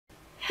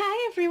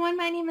Hi everyone,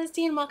 my name is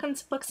Dee and welcome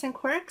to Books and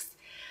Quirks.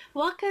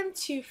 Welcome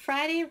to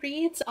Friday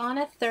Reads on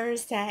a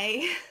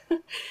Thursday.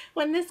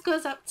 When this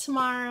goes up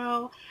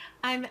tomorrow,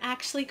 I'm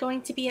actually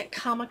going to be at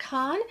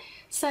Comic-Con,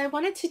 so I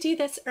wanted to do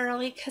this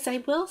early because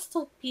I will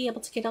still be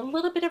able to get a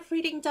little bit of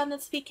reading done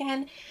this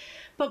weekend,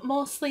 but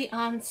mostly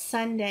on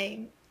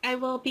Sunday. I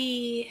will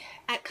be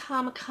at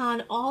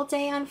Comic-Con all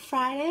day on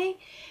Friday,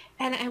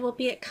 and I will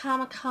be at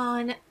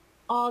Comic-Con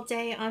all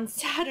day on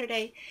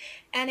Saturday.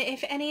 And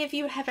if any of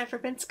you have ever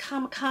been to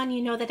Comic-Con,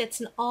 you know that it's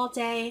an all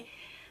day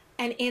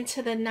and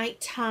into the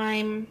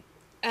nighttime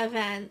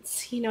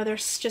event. You know,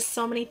 there's just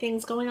so many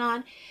things going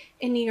on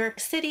in New York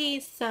City.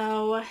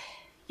 So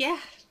yeah,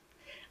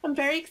 I'm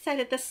very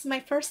excited. This is my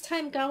first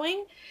time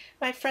going.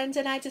 My friend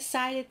and I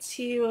decided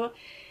to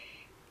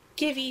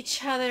give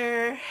each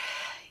other,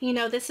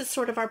 this is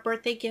sort of our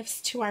birthday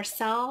gifts to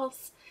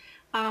ourselves,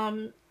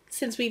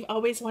 since we've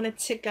always wanted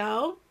to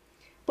go.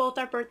 Both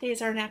our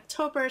birthdays are in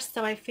October,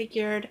 so I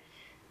figured,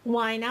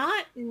 why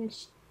not? And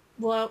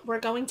well, we're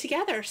going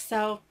together,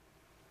 so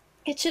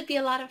it should be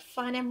a lot of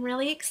fun. I'm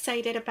really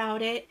excited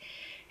about it,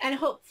 and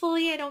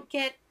hopefully I don't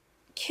get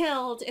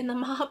killed in the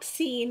mob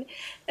scene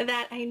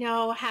that I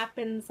know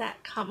happens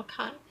at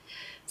Comic-Con.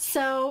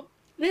 So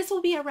this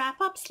will be a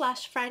wrap-up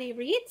 / Friday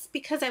Reads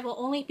because I will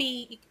only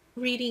be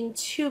reading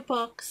 2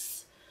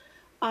 books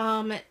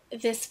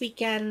this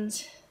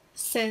weekend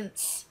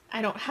since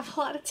I don't have a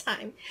lot of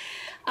time.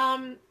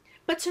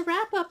 But to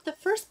wrap up, the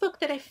first book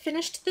that I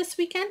finished this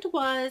weekend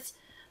was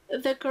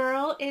The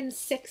Girl in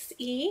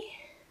 6E.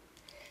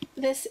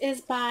 This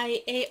is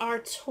by A.R.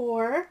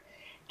 Torr,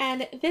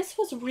 and this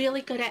was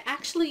really good. I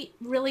actually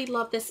really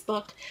love this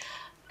book.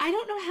 I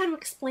don't know how to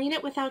explain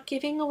it without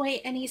giving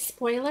away any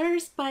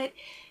spoilers, but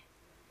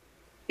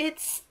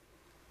it's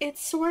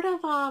sort of,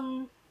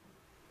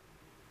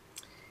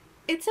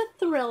 it's a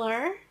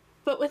thriller,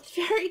 but with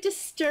very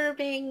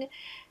disturbing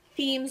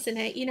themes in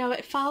it.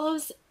 It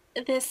follows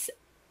this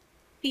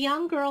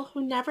young girl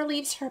who never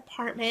leaves her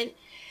apartment,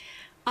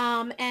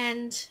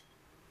 and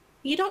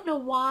you don't know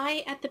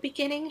why at the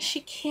beginning she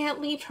can't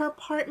leave her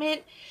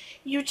apartment.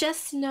 You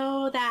just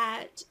know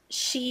that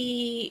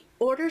she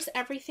orders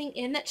everything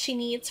in that she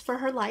needs for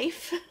her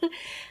life.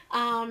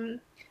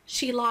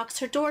 She locks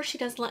her door, she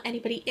doesn't let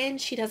anybody in,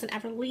 she doesn't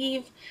ever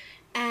leave,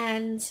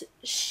 and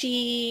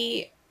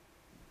she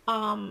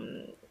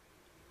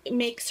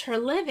makes her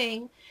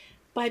living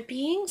by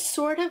being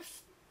sort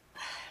of,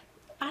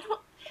 I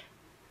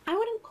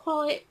wouldn't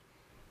call it,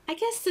 I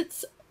guess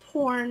it's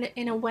porn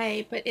in a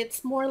way, but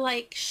it's more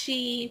like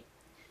she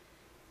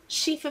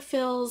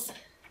fulfills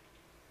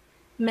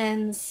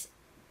men's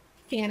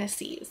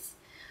fantasies.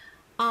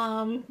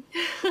 In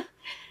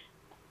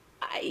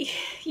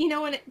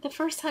the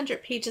first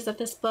 100 pages of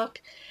this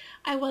book,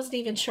 I wasn't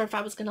even sure if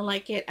I was going to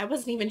like it. I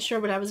wasn't even sure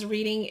what I was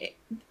reading.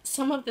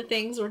 Some of the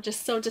things were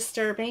just so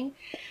disturbing,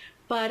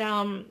 but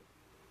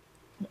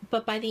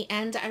by the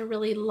end, I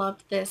really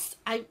loved this.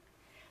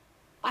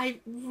 I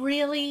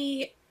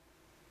really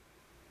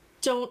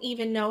don't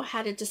even know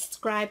how to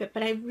describe it,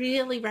 but I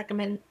really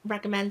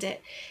recommend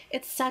it.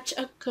 It's such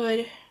a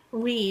good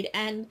read,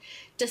 and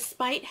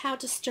despite how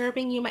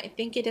disturbing you might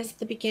think it is at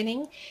the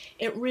beginning,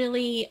 it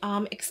really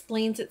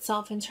explains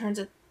itself and turns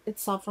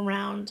itself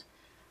around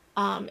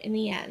in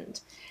the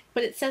end.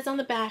 But it says on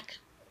the back,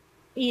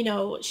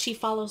 she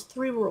follows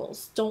 3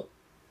 rules. Don't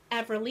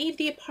ever leave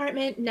the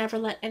apartment, never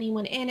let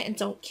anyone in, and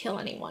don't kill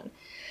anyone.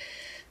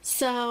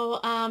 So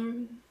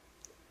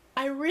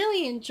I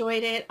really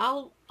enjoyed it.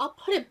 I'll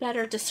put a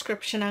better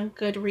description on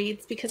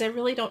Goodreads because I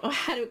really don't know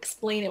how to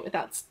explain it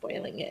without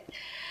spoiling it.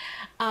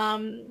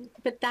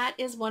 But that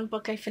is one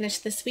book I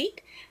finished this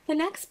week. The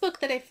next book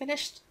that I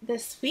finished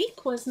this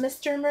week was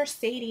Mr.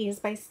 Mercedes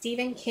by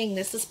Stephen King.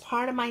 This is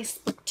part of my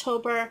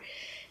October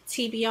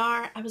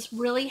TBR. I was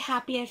really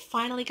happy I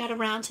finally got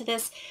around to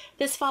this.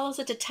 This follows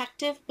a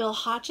detective, Bill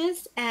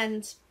Hodges,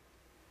 and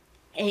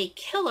a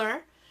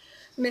killer,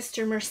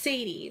 Mr.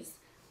 Mercedes.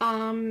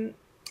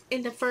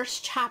 In the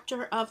first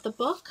chapter of the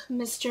book,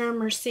 Mr.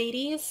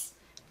 Mercedes,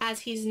 as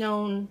he's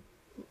known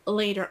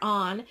later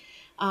on,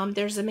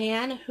 there's a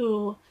man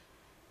who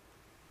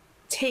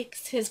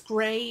takes a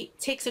gray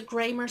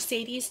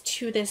Mercedes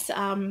to this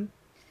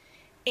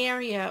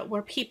area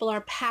where people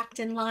are packed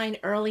in line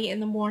early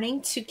in the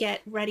morning to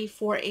get ready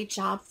for a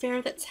job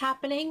fair that's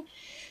happening.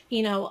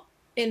 In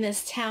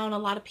this town, a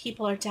lot of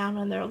people are down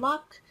on their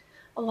luck.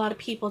 A lot of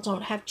people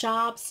don't have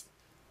jobs.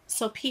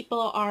 So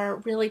people are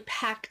really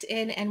packed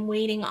in and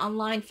waiting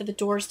online for the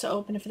doors to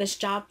open for this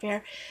job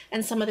fair.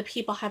 And some of the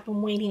people have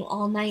been waiting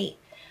all night,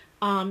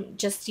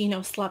 just,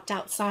 slept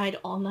outside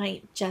all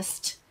night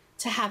just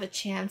to have a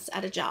chance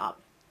at a job.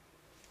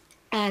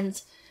 And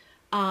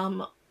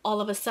all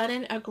of a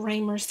sudden, a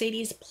gray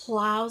Mercedes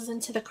plows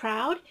into the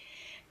crowd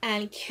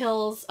and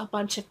kills a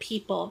bunch of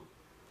people.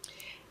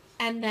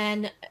 And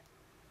then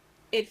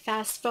it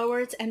fast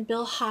forwards, and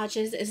Bill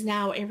Hodges is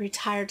now a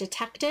retired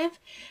detective,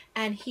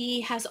 and he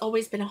has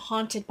always been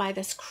haunted by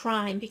this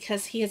crime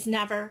because he has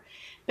never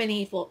been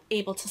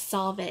able to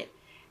solve it.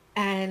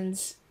 And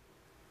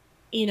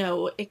you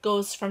know, it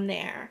goes from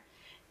there.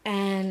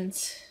 And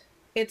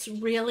it's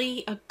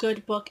really a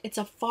good book. It's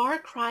a far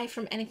cry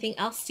from anything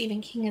else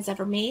Stephen King has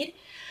ever made.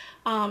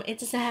 It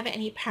doesn't have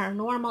any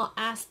paranormal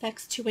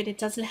aspects to it. It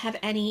doesn't have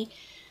any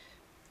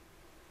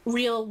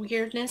real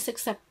weirdness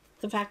except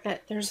the fact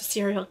that there's a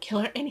serial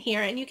killer in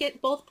here. And you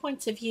get both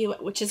points of view,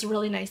 which is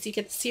really nice. You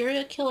get the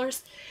serial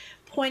killer's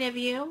point of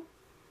view,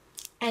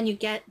 and you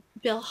get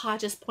Bill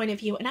Hodges' point of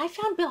view. And I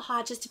found Bill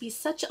Hodges to be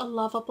such a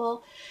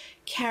lovable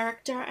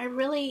character. I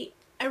really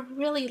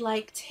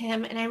liked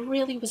him, and I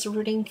really was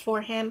rooting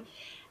for him.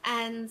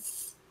 And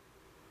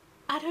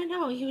I don't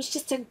know, he was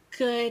just a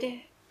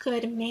good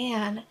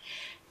man.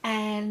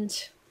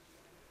 And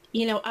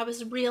you know, I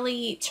was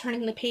really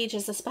turning the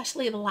pages,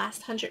 especially the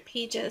last 100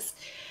 pages,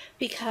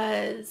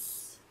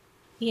 because,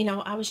 you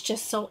know, I was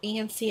just so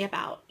antsy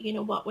about, you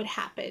know, what would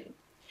happen.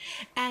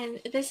 And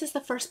this is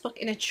the first book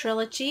in a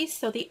trilogy,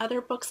 so the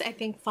other books I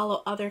think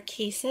follow other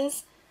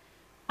cases.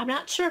 I'm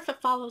not sure if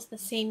it follows the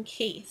same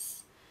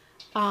case,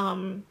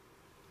 but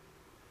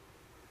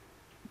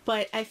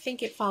I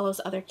think it follows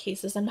other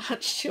cases. I'm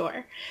not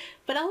sure.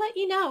 But I'll let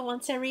you know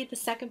once I read the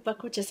second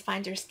book, which is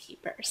Finders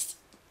Keepers.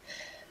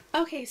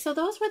 Okay, so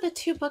those were the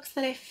 2 books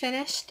that I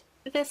finished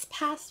this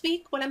past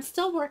week. What I'm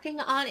still working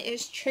on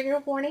is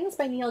Trigger Warnings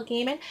by Neil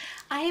Gaiman.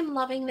 I am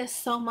loving this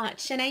so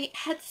much, and I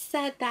had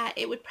said that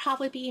it would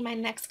probably be my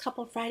next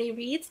couple Friday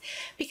reads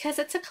because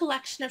it's a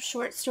collection of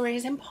short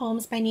stories and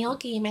poems by Neil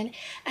Gaiman,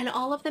 and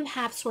all of them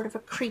have sort of a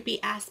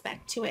creepy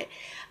aspect to it.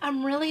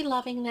 I'm really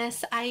loving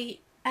this. I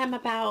am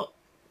about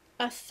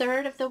a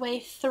third of the way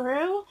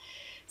through.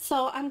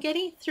 So I'm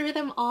getting through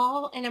them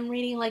all, and I'm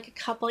reading like a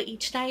couple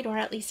each night, or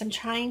at least I'm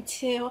trying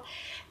to,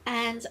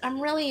 and I'm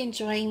really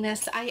enjoying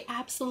this. I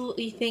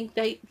absolutely think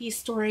that these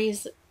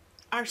stories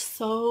are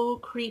so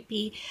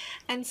creepy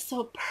and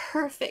so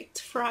perfect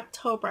for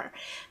October.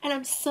 And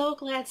I'm so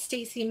glad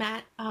Stacey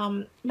Matt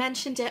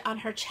mentioned it on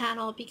her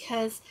channel,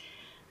 because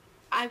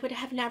I would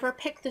have never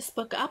picked this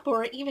book up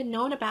or even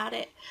known about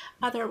it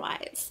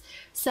otherwise.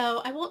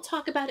 So I won't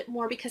talk about it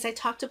more because I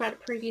talked about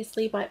it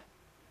previously, but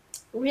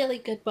really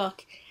good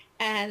book,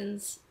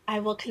 and I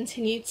will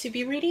continue to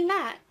be reading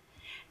that.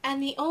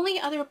 And the only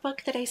other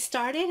book that I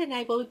started, and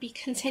I will be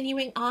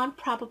continuing on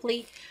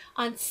probably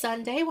on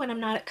Sunday when I'm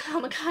not at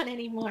Comic-Con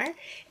anymore,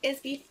 is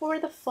Before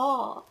the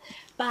Fall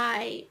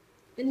by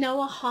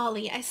Noah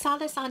Hawley. I saw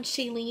this on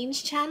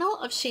Shailene's channel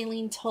of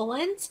Shailene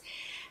Toland,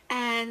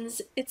 and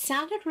it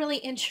sounded really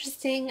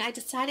interesting. I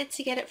decided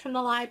to get it from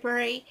the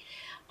library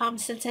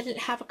since I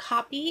didn't have a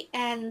copy,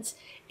 and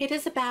it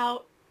is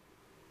about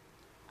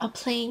a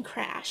plane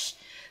crash.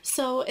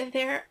 So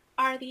there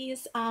are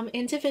these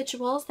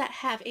individuals that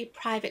have a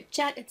private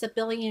jet. It's a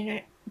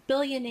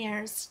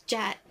billionaire's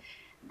jet,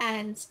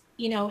 and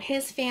you know,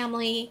 his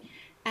family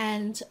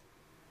and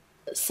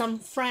some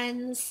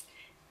friends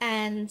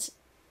and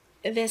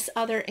this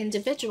other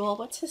individual,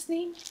 what's his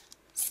name?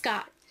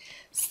 Scott,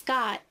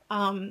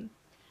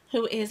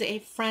 who is a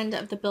friend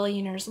of the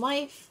billionaire's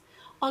wife,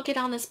 all get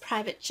on this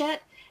private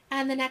jet,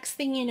 and the next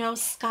thing you know,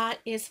 Scott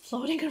is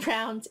floating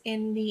around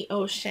in the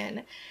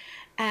ocean.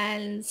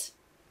 And,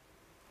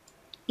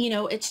 you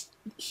know, it's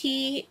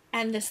he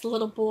and this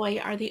little boy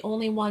are the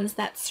only ones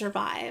that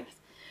survive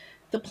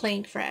the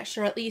plane crash,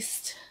 or at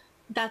least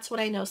that's what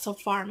I know so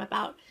far. I'm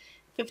about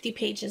 50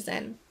 pages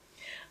in.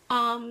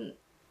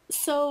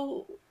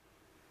 So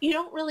you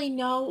don't really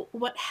know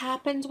what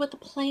happened with the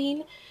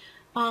plane.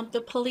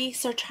 The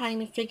police are trying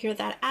to figure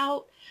that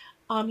out.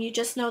 You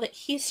just know that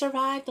he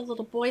survived, the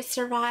little boy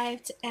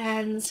survived,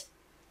 and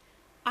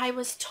I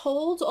was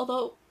told,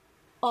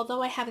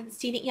 although I haven't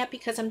seen it yet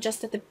because I'm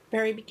just at the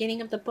very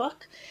beginning of the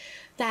book,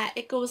 that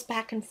it goes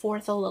back and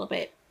forth a little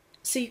bit.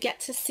 So you get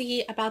to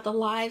see about the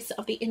lives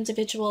of the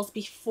individuals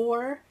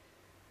before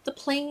the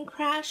plane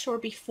crash, or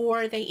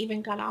before they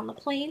even got on the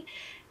plane,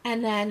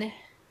 and then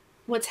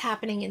what's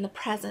happening in the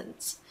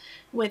present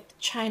with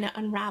trying to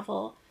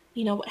unravel,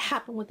 you know, what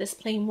happened with this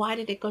plane, why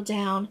did it go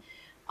down,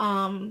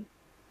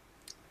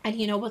 and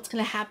you know, what's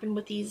going to happen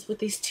with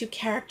these 2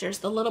 characters.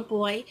 The little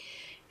boy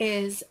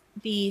is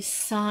the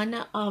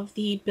son of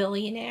the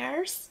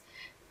billionaires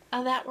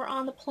that were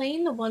on the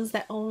plane, the ones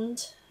that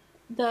owned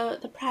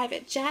the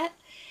private jet,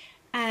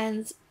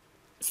 and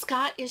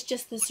Scott is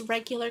just this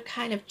regular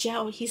kind of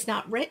Joe. He's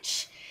not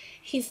rich,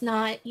 he's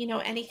not, you know,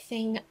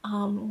 anything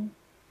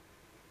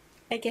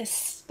I guess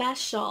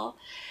special.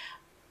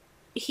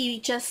 He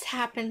just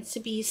happens to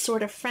be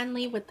sort of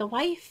friendly with the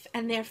wife,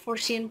 and therefore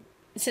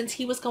since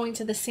he was going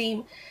to the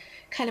same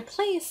kind of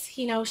place,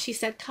 you know, she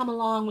said, come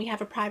along, we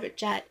have a private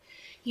jet,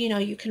 you know,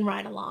 you can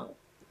ride along.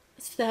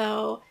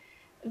 So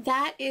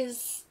that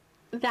is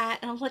that,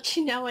 and I'll let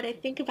you know what I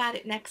think about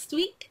it next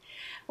week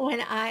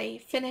when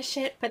I finish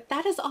it. But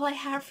that is all I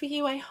have for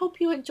you. I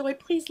hope you enjoyed.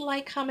 Please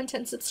like, comment,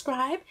 and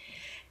subscribe,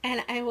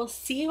 and I will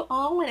see you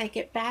all when I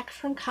get back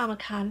from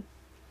Comic-Con.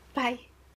 Bye.